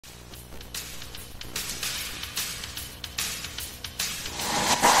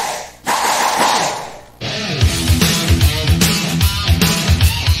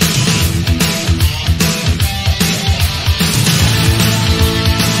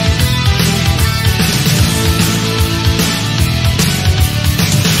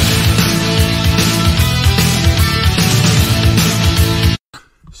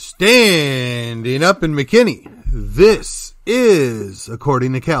Standing up in McKinney, this is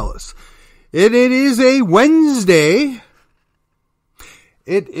According to Callus. It is a Wednesday.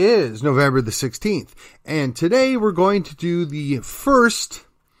 It is November the 16th. And today we're going to do the first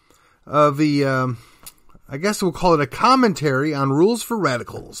of the, I guess we'll call it a commentary on Rules for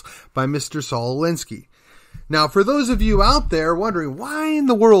Radicals by Mr. Saul Alinsky. Now, for those of you out there wondering, why in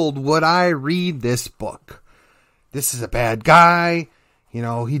the world would I read this book? This is a bad guy. You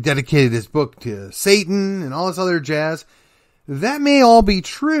know, he dedicated his book to Satan and all this other jazz. That may all be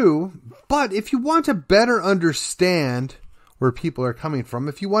true, but if you want to better understand where people are coming from,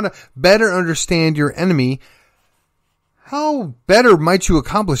 if you want to better understand your enemy, how better might you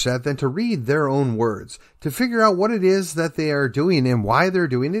accomplish that than to read their own words, to figure out what it is that they are doing and why they're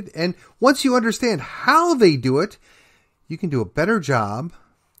doing it. And once you understand how they do it, you can do a better job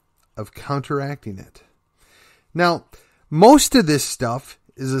of counteracting it. Now, most of this stuff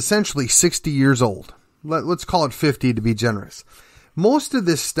is essentially 60 years old. Let's call it 50 to be generous. Most of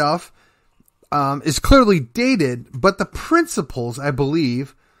this stuff is clearly dated, but the principles, I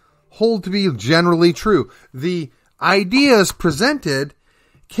believe, hold to be generally true. The ideas presented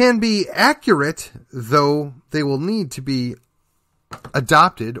can be accurate, though they will need to be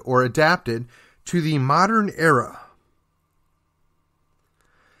adopted or adapted to the modern era.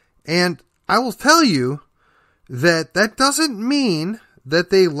 And I will tell you that doesn't mean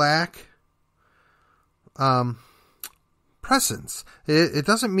that they lack presence. It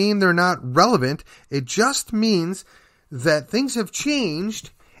doesn't mean they're not relevant. It just means that things have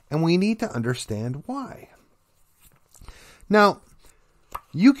changed and we need to understand why. Now,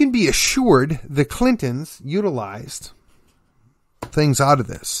 you can be assured the Clintons utilized things out of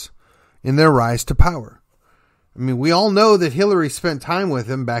this in their rise to power. I mean, we all know that Hillary spent time with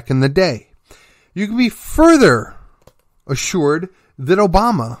him back in the day. You can be further assured that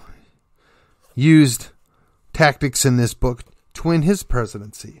Obama used tactics in this book to win his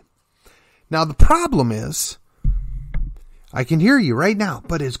presidency. Now, the problem is, I can hear you right now,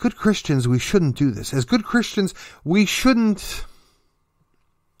 but as good Christians, we shouldn't do this. As good Christians, we shouldn't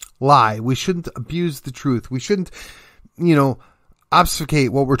lie. We shouldn't abuse the truth. We shouldn't,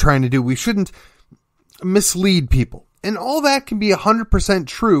 obfuscate what we're trying to do. We shouldn't mislead people. And all that can be 100%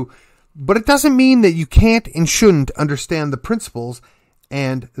 true, but it doesn't mean that you can't and shouldn't understand the principles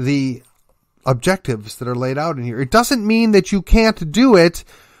and the objectives that are laid out in here. It doesn't mean that you can't do it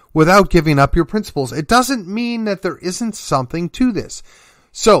without giving up your principles. It doesn't mean that there isn't something to this.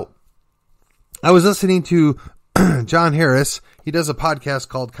 So, I was listening to John Harris. He does a podcast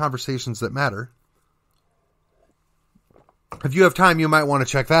called Conversations That Matter. If you have time, you might want to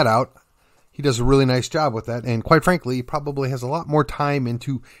check that out. He does a really nice job with that. And quite frankly, he probably has a lot more time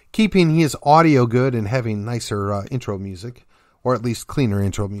into keeping his audio good and having nicer intro music, or at least cleaner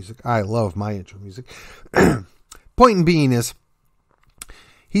intro music. I love my intro music. Point being is,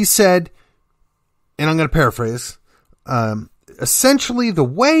 he said, and I'm going to paraphrase, essentially the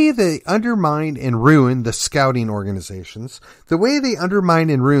way they undermine and ruin the scouting organizations, the way they undermine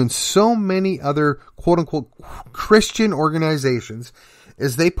and ruin so many other quote-unquote Christian organizations,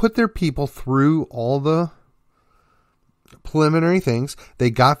 is they put their people through all the preliminary things.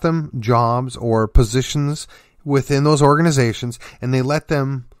 They got them jobs or positions within those organizations, and they let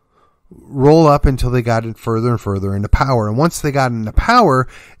them roll up until they got it further and further into power. And once they got into power,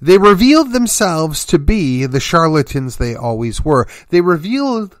 they revealed themselves to be the charlatans they always were. They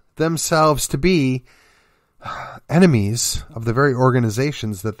revealed themselves to be enemies of the very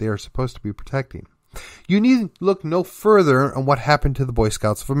organizations that they are supposed to be protecting. You need look no further on what happened to the Boy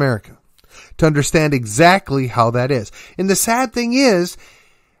Scouts of America to understand exactly how that is. And the sad thing is,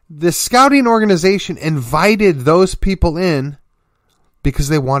 the scouting organization invited those people in because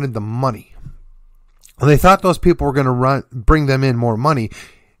they wanted the money. And they thought those people were going to bring them in more money.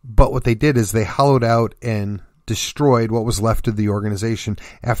 But what they did is they hollowed out and destroyed what was left of the organization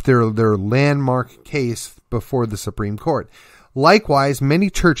after their landmark case before the Supreme Court. Likewise, many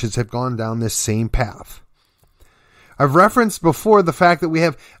churches have gone down this same path. I've referenced before the fact that we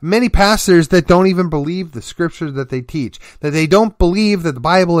have many pastors that don't even believe the scripture that they teach, that they don't believe that the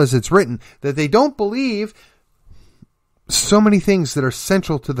Bible as it's written, that they don't believe so many things that are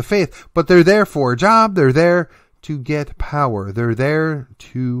central to the faith, but they're there for a job, they're there to get power, they're there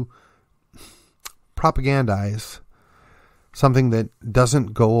to propagandize something that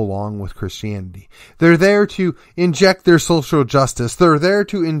doesn't go along with Christianity. They're there to inject their social justice. They're there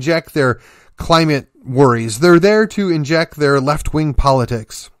to inject their climate worries. They're there to inject their left-wing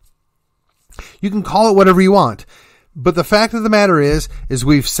politics. You can call it whatever you want. But the fact of the matter is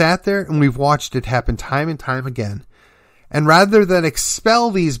we've sat there and we've watched it happen time and time again. And rather than expel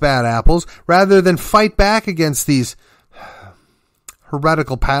these bad apples, rather than fight back against these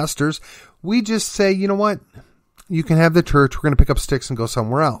heretical pastors, we just say, you know what? You can have the church. We're going to pick up sticks and go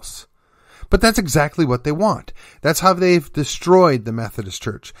somewhere else. But that's exactly what they want. That's how they've destroyed the Methodist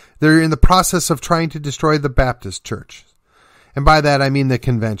Church. They're in the process of trying to destroy the Baptist Church. And by that, I mean the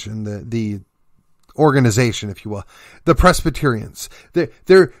convention, the organization, if you will. The Presbyterians.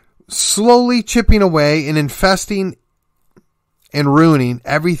 They're slowly chipping away and infesting and ruining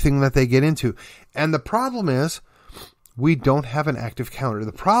everything that they get into. And the problem is, we don't have an active counter.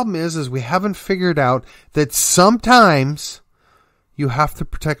 The problem is we haven't figured out that sometimes you have to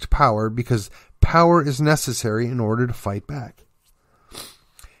protect power because power is necessary in order to fight back.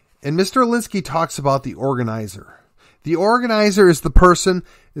 And Mr. Alinsky talks about the organizer. The organizer is the person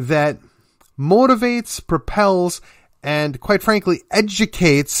that motivates, propels, and quite frankly,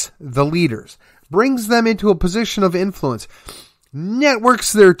 educates the leaders, brings them into a position of influence,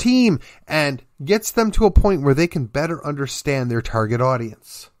 networks their team, and gets them to a point where they can better understand their target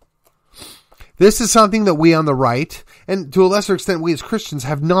audience. This is something that we on the right, and to a lesser extent we as Christians,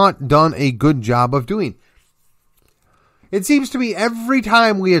 have not done a good job of doing. It seems to me every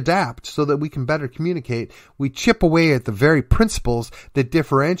time we adapt so that we can better communicate, we chip away at the very principles that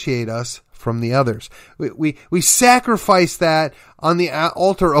differentiate us from the others. We sacrifice that on the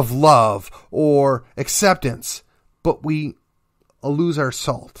altar of love or acceptance, but we lose our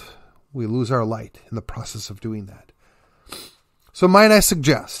salt. We lose our light in the process of doing that. So might I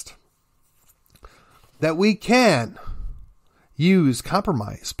suggest that we can use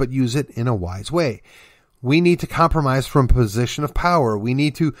compromise, but use it in a wise way. We need to compromise from a position of power. We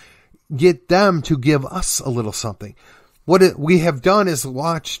need to get them to give us a little something. What we have done is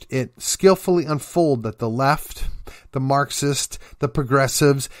watched it skillfully unfold that the left, the Marxists, the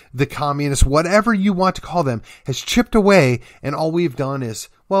progressives, the communists, whatever you want to call them, has chipped away, and all we've done is,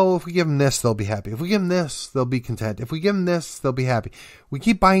 well, if we give them this, they'll be happy. If we give them this, they'll be content. If we give them this, they'll be happy. We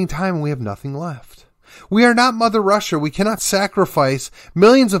keep buying time and we have nothing left. We are not Mother Russia. We cannot sacrifice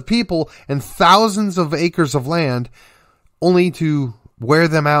millions of people and thousands of acres of land only to wear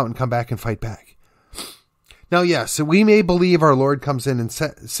them out and come back and fight back. Now, yes, we may believe our Lord comes in and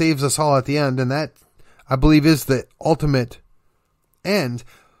saves us all at the end, and that, I believe, is the ultimate end.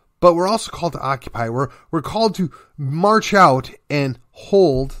 But we're also called to occupy. We're called to march out and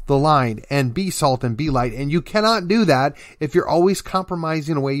hold the line and be salt and be light. And you cannot do that if you're always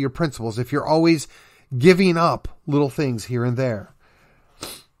compromising away your principles, if you're always giving up little things here and there.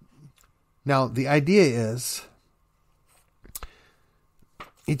 Now, the idea is,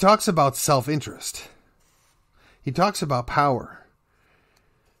 he talks about self-interest. He talks about power.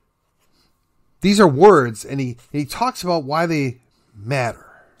 These are words, and he talks about why they matter.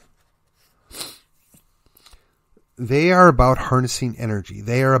 They are about harnessing energy.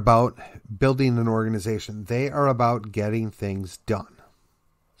 They are about building an organization. They are about getting things done.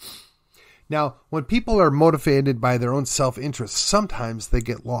 Now, when people are motivated by their own self-interest, sometimes they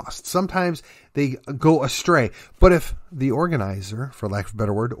get lost. Sometimes they go astray. But if the organizer, for lack of a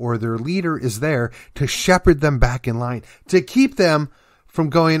better word, or their leader is there to shepherd them back in line, to keep them from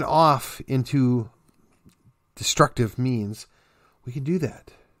going off into destructive means, we can do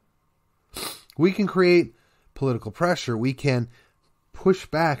that. We can create political pressure. We can push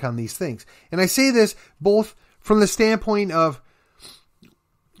back on these things. And I say this both from the standpoint of,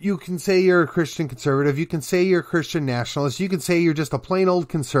 you can say you're a Christian conservative. You can say you're a Christian nationalist. You can say you're just a plain old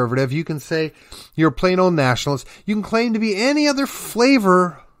conservative. You can say you're a plain old nationalist. You can claim to be any other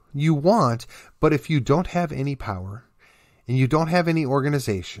flavor you want. But if you don't have any power and you don't have any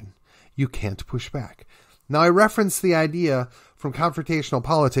organization, you can't push back. Now, I reference the idea from confrontational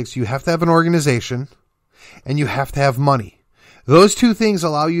politics. You have to have an organization and you have to have money. Those two things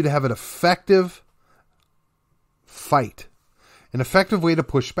allow you to have an effective fight. An effective way to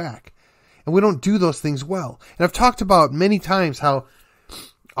push back. And we don't do those things well. And I've talked about many times how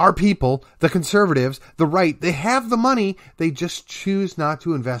our people, the conservatives, the right, they have the money. They just choose not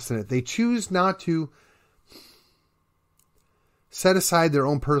to invest in it. They choose not to set aside their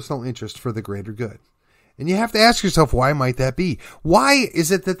own personal interest for the greater good. And you have to ask yourself, why might that be? Why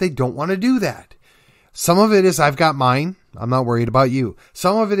is it that they don't want to do that? Some of it is, I've got mine. I'm not worried about you.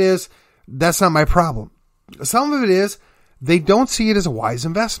 Some of it is, that's not my problem. Some of it is, they don't see it as a wise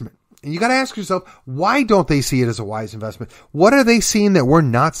investment. And you got to ask yourself, why don't they see it as a wise investment? What are they seeing that we're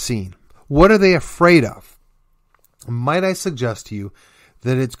not seeing? What are they afraid of? Might I suggest to you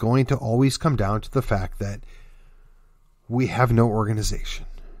that it's going to always come down to the fact that we have no organization.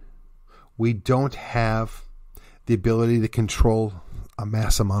 We don't have the ability to control a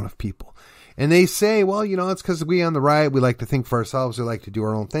mass amount of people. And they say, well, it's because we on the right, we like to think for ourselves. We like to do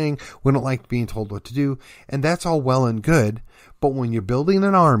our own thing. We don't like being told what to do. And that's all well and good. But when you're building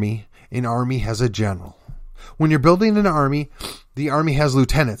an army has a general. When you're building an army, the army has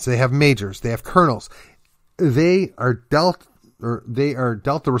lieutenants. They have majors. They have colonels. They are dealt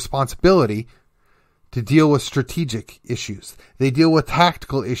the responsibility to deal with strategic issues. They deal with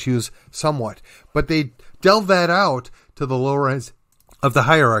tactical issues somewhat, but they delve that out to the lower ends of the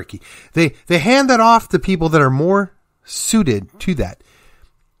hierarchy. They hand that off to people that are more suited to that.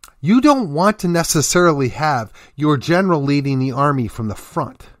 You don't want to necessarily have your general leading the army from the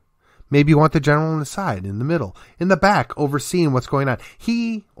front. Maybe you want the general on the side, in the middle, in the back, overseeing what's going on.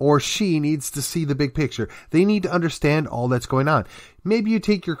 He or she needs to see the big picture. They need to understand all that's going on. Maybe you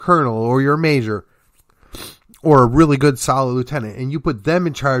take your colonel or your major or a really good solid lieutenant and you put them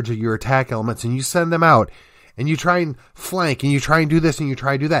in charge of your attack elements and you send them out and you try and flank and you try and do this and you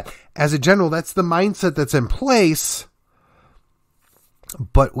try and do that. As a general, that's the mindset that's in place.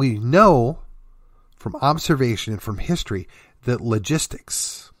 But we know from observation and from history that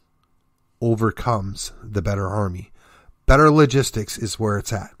logistics overcomes the better army. Better logistics is where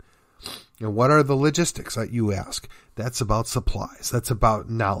it's at. And what are the logistics that you ask? That's about supplies. That's about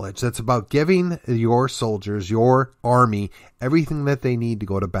knowledge. That's about giving your soldiers, your army, everything that they need to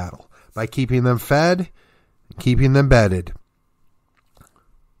go to battle by keeping them fed, keeping them bedded.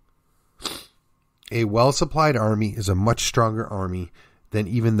 A well-supplied army is a much stronger army than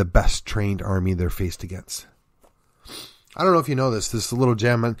even the best trained army they're faced against. I don't know if you know this. This is a little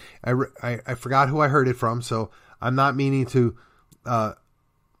gem. I forgot who I heard it from, so I'm not meaning to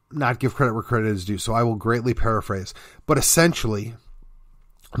not give credit where credit is due, so I will greatly paraphrase. But essentially,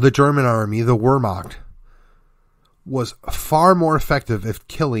 the German army, the Wehrmacht, was far more effective at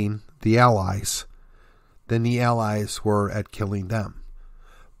killing the Allies than the Allies were at killing them.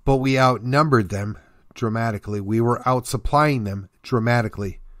 But we outnumbered them dramatically. We were outsupplying them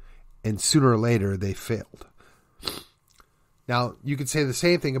dramatically, and sooner or later they failed. Now, you could say the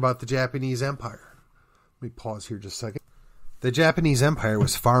same thing about the Japanese Empire. Let me pause here just a second. The Japanese Empire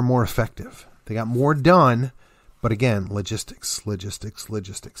was far more effective. They got more done, but again, logistics.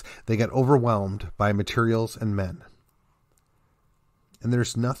 They got overwhelmed by materials and men. And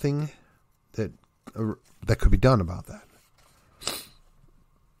there's nothing that could be done about that.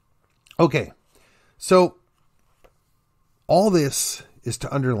 Okay, so all this is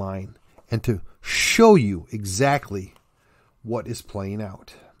to underline and to show you exactly what is playing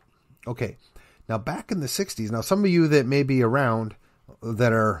out. Okay, now back in the 60s, now some of you that may be around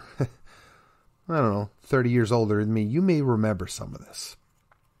that are, 30 years older than me, you may remember some of this.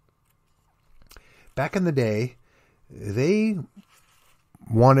 Back in the day, they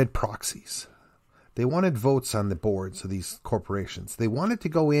wanted proxies. They wanted votes on the boards of these corporations. They wanted to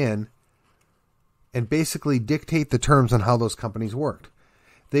go in and basically dictate the terms on how those companies worked.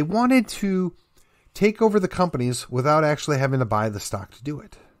 They wanted to take over the companies without actually having to buy the stock to do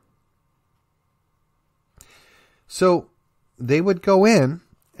it. So they would go in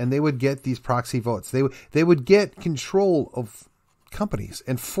and they would get these proxy votes. They would get control of companies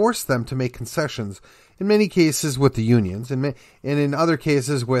and force them to make concessions, in many cases with the unions and in other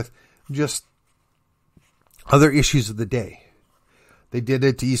cases with just other issues of the day. They did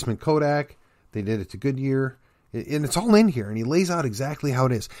it to Eastman Kodak. They did it to Goodyear. And it's all in here, and he lays out exactly how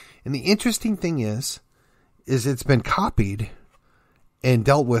it is. And the interesting thing is it's been copied and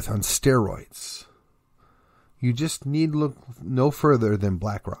dealt with on steroids. You just need to look no further than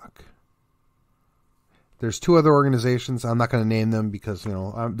BlackRock. There's two other organizations. I'm not going to name them because,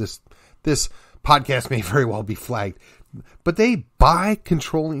 this podcast may very well be flagged. But they buy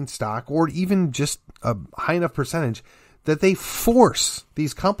controlling stock, or even just a high enough percentage that they force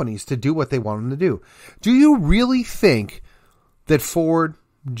these companies to do what they want them to do. Do you really think that Ford,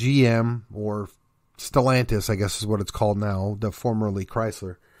 GM, or Stellantis, I guess is what it's called now, the formerly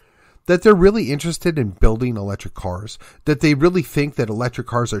Chrysler, that they're really interested in building electric cars? That they really think that electric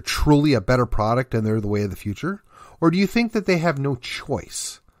cars are truly a better product and they're the way of the future? Or do you think that they have no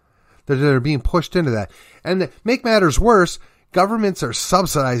choice? That they're being pushed into that? And to make matters worse, governments are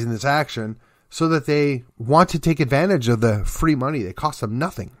subsidizing this action so that they want to take advantage of the free money that costs them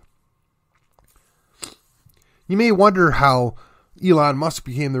nothing. You may wonder how Elon Musk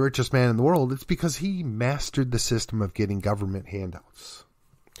became the richest man in the world. It's because he mastered the system of getting government handouts.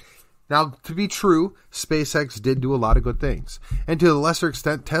 Now, to be true, SpaceX did do a lot of good things. And to a lesser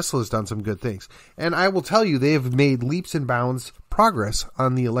extent, Tesla has done some good things. And I will tell you, they have made leaps and bounds progress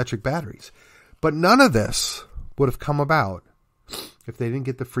on the electric batteries. But none of this would have come about if they didn't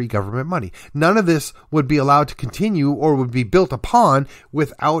get the free government money. None of this would be allowed to continue or would be built upon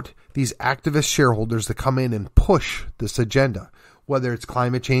without these activist shareholders that come in and push this agenda, whether it's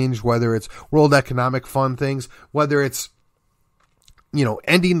climate change, whether it's World Economic Fund things, whether it's,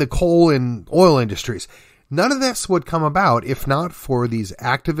 ending the coal and oil industries. None of this would come about if not for these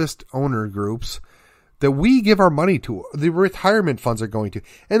activist owner groups that we give our money to, the retirement funds are going to,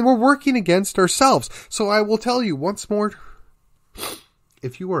 and we're working against ourselves. So I will tell you once more,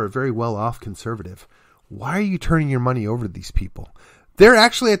 if you are a very well-off conservative, why are you turning your money over to these people? They're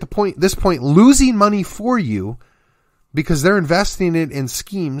actually at this point losing money for you because they're investing it in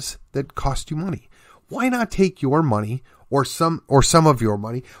schemes that cost you money. Why not take your money or some of your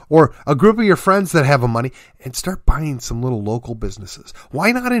money or a group of your friends that have a money and start buying some little local businesses?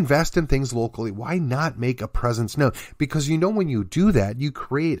 Why not invest in things locally? Why not make a presence known? Because when you do that, you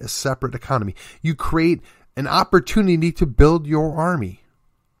create a separate economy. You create an opportunity to build your army,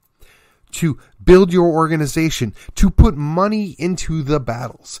 to build your organization, to put money into the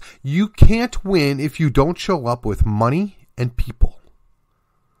battles. You can't win if you don't show up with money and people.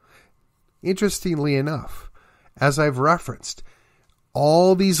 Interestingly enough, as I've referenced,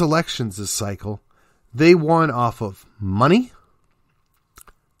 all these elections this cycle, they won off of money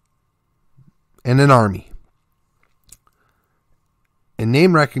and an army. And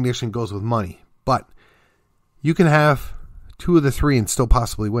name recognition goes with money, but you can have two of the three and still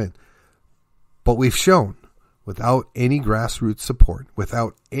possibly win. But we've shown, without any grassroots support,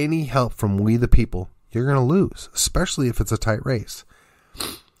 without any help from we the people, you're going to lose, especially if it's a tight race.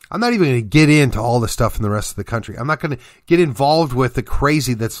 I'm not even going to get into all the stuff in the rest of the country. I'm not going to get involved with the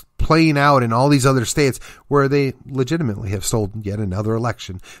crazy that's playing out in all these other states where they legitimately have stolen yet another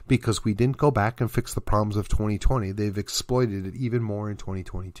election because we didn't go back and fix the problems of 2020. They've exploited it even more in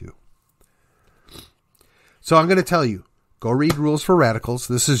 2022. So I'm going to tell you, go read Rules for Radicals.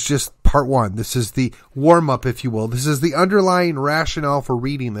 This is just part one. This is the warm-up, if you will. This is the underlying rationale for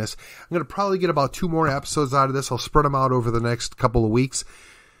reading this. I'm going to probably get about 2 more episodes out of this. I'll spread them out over the next couple of weeks.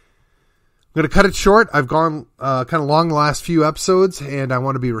 I'm going to cut it short. I've gone kind of long the last few episodes, and I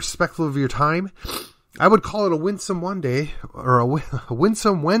want to be respectful of your time. I would call it a winsome one day or a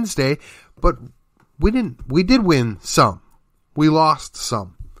winsome Wednesday, but we did win some. We lost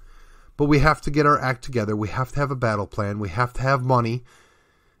some. But we have to get our act together. We have to have a battle plan. We have to have money,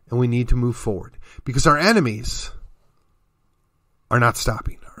 and we need to move forward because our enemies are not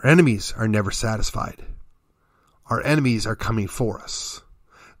stopping. Our enemies are never satisfied. Our enemies are coming for us.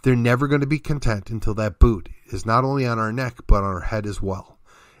 They're never going to be content until that boot is not only on our neck, but on our head as well.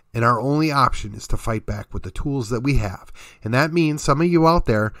 And our only option is to fight back with the tools that we have. And that means some of you out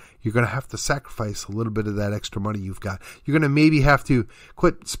there, you're going to have to sacrifice a little bit of that extra money you've got. You're going to maybe have to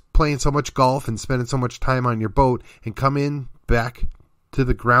quit playing so much golf and spending so much time on your boat and come in back to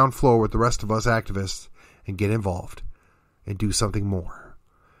the ground floor with the rest of us activists and get involved and do something more.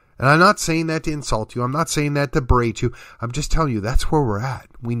 And I'm not saying that to insult you. I'm not saying that to berate you. I'm just telling you that's where we're at.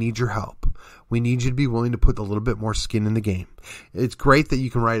 We need your help. We need you to be willing to put a little bit more skin in the game. It's great that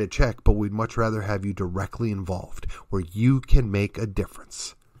you can write a check, but we'd much rather have you directly involved where you can make a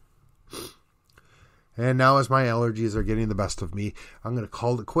difference. And now as my allergies are getting the best of me, I'm going to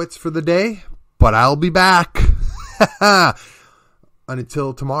call it quits for the day, but I'll be back. And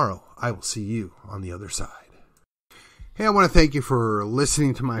until tomorrow, I will see you on the other side. Hey, I want to thank you for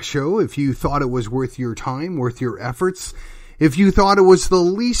listening to my show. If you thought it was worth your time, worth your efforts, if you thought it was the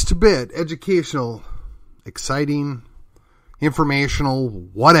least bit educational, exciting, informational,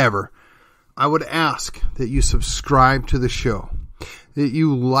 whatever, I would ask that you subscribe to the show, that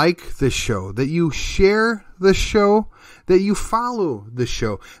you like the show, that you share the show, that you follow the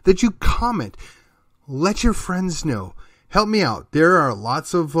show, that you comment. Let your friends know. Help me out. There are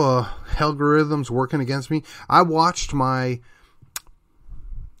lots of algorithms working against me. I watched my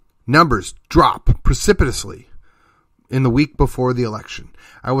numbers drop precipitously in the week before the election.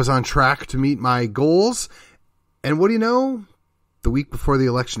 I was on track to meet my goals. And what do you know? The week before the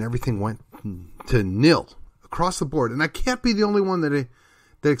election, everything went to nil across the board. And I can't be the only one that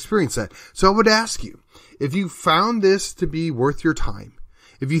experienced that. So I would ask you, if you found this to be worth your time,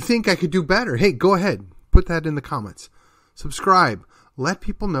 if you think I could do better, hey, go ahead. Put that in the comments. Subscribe. Let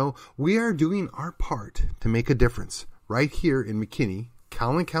people know we are doing our part to make a difference right here in McKinney,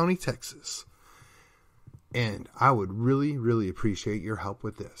 Collin County, Texas. And I would really, really appreciate your help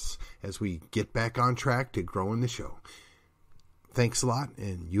with this as we get back on track to growing the show. Thanks a lot,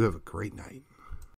 and you have a great night.